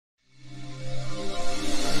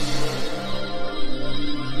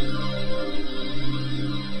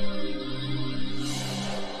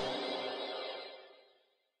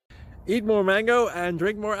eat more mango and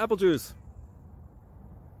drink more apple juice.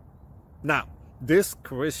 Now, this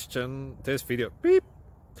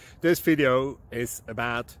video is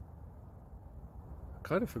about, I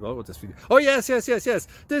kind of forgot what this video, oh yes,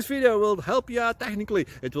 this video will help you out technically.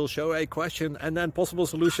 It will show a question and then possible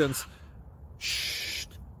solutions. Shh.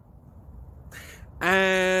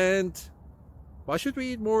 And why should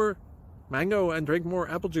we eat more mango and drink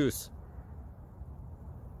more apple juice?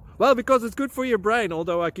 Well, because it's good for your brain,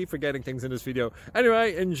 although I keep forgetting things in this video.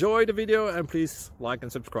 Anyway, enjoy the video and please like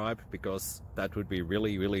and subscribe, because that would be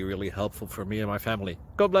really helpful for me and my family.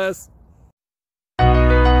 God bless!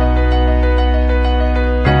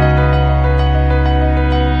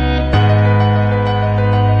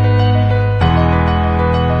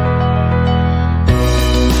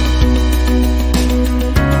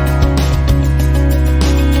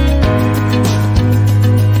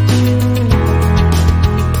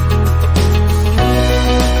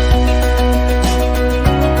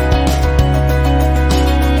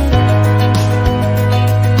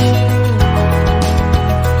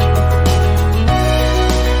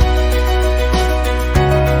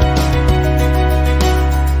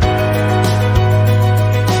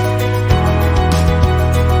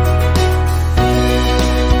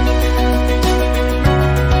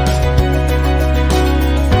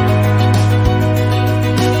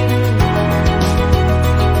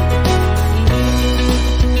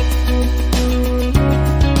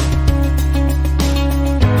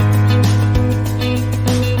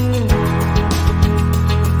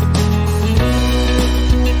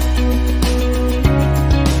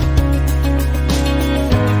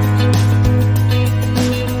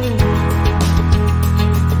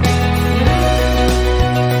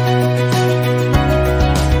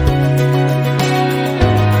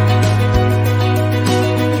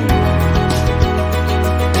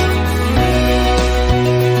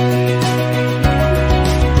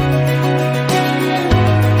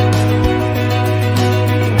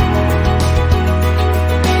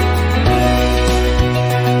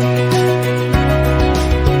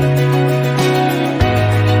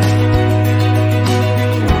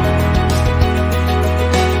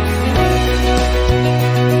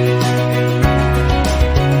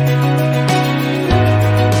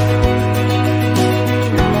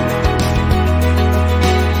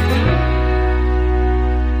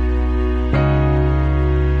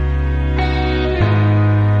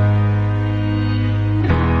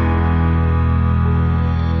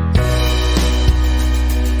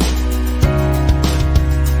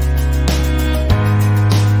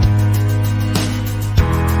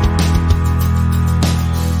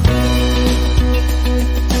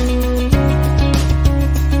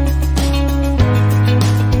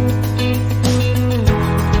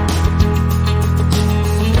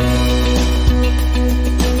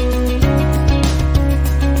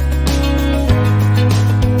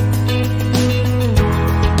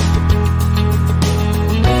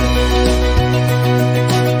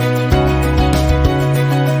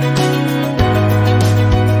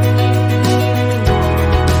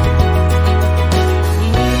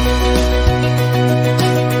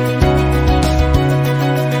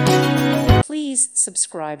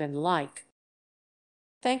 Subscribe and like.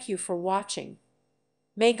 Thank you for watching.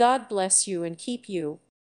 May God bless you and keep you.